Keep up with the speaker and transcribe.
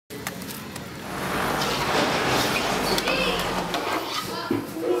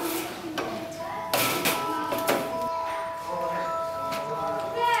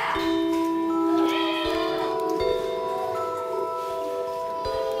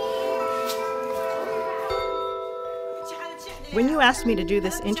When you asked me to do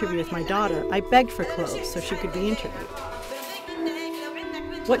this interview with my daughter, I begged for clothes so she could be interviewed.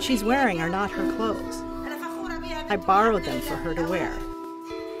 What she's wearing are not her clothes. I borrowed them for her to wear.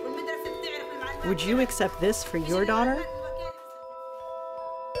 Would you accept this for your daughter?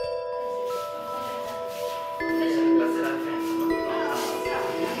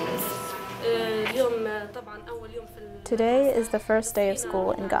 Today is the first day of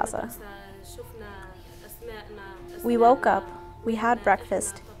school in Gaza. We woke up, we had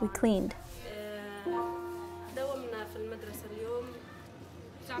breakfast, we cleaned.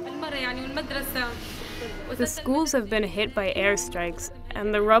 The schools have been hit by airstrikes,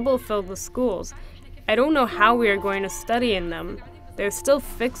 and the rubble filled the schools. I don't know how we are going to study in them. They're still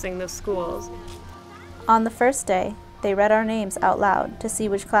fixing the schools. On the first day, they read our names out loud to see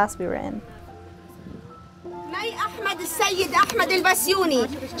which class we were in. مي أحمد السيد أحمد البسيوني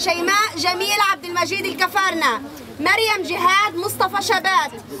شيماء جميل عبد المجيد الكفارنة مريم جهاد مصطفى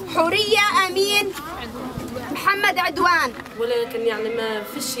شبات حورية أمين محمد عدوان.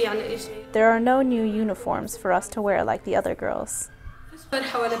 There are no new uniforms for us to wear like the other girls.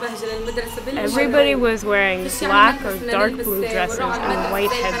 Everybody was wearing black or dark blue dresses and white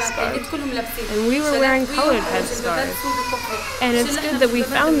headscarves, and we were wearing colored headscarves. And it's good that we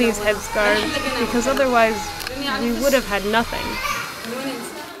found these headscarves, because otherwise we would have had nothing.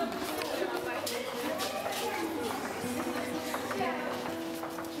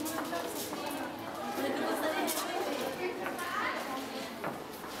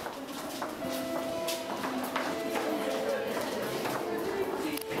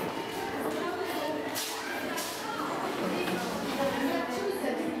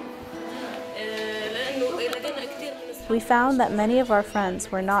 We found that many of our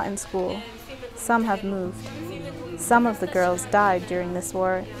friends were not in school. Some have moved. Some of the girls died during this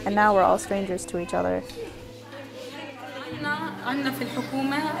war, and now we're all strangers to each other.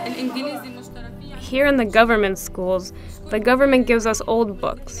 Here in the government schools, the government gives us old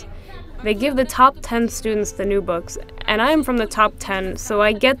books. They give the top 10 students the new books, and I am from the top 10, so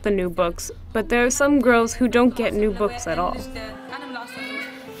I get the new books, but there are some girls who don't get new books at all.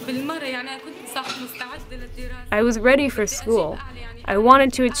 I was ready for school. I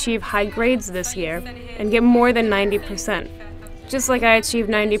wanted to achieve high grades this year and get more than 90%, just like I achieved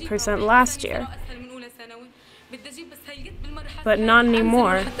 90% last year. But not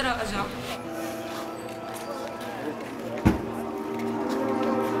anymore.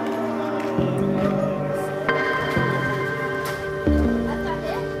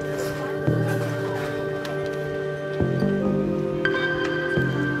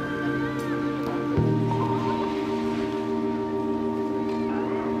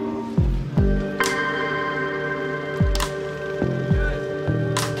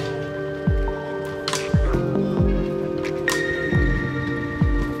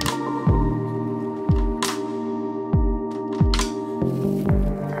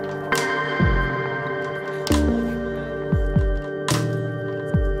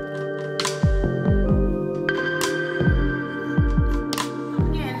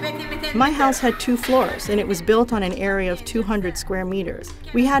 My house had 2 floors, and it was built on an area of 200 square meters.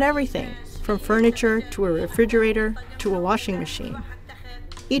 We had everything, from furniture to a refrigerator to a washing machine.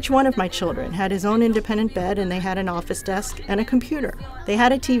 Each one of my children had his own independent bed, and they had an office desk and a computer. They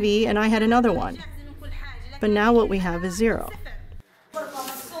had a TV, and I had another one. But now what we have is 0.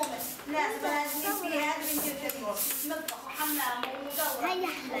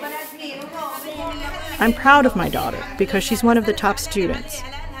 I'm proud of my daughter because she's one of the top students.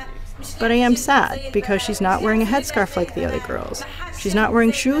 But I am sad because she's not wearing a headscarf like the other girls. She's not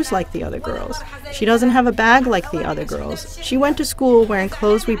wearing shoes like the other girls. She doesn't have a bag like the other girls. She went to school wearing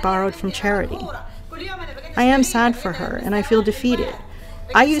clothes we borrowed from charity. I am sad for her, and I feel defeated.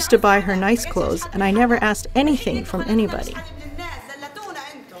 I used to buy her nice clothes, and I never asked anything from anybody.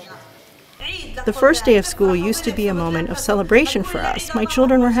 The first day of school used to be a moment of celebration for us. My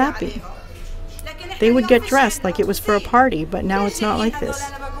children were happy. They would get dressed like it was for a party, but now it's not like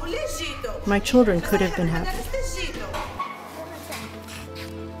this. My children could have been happy.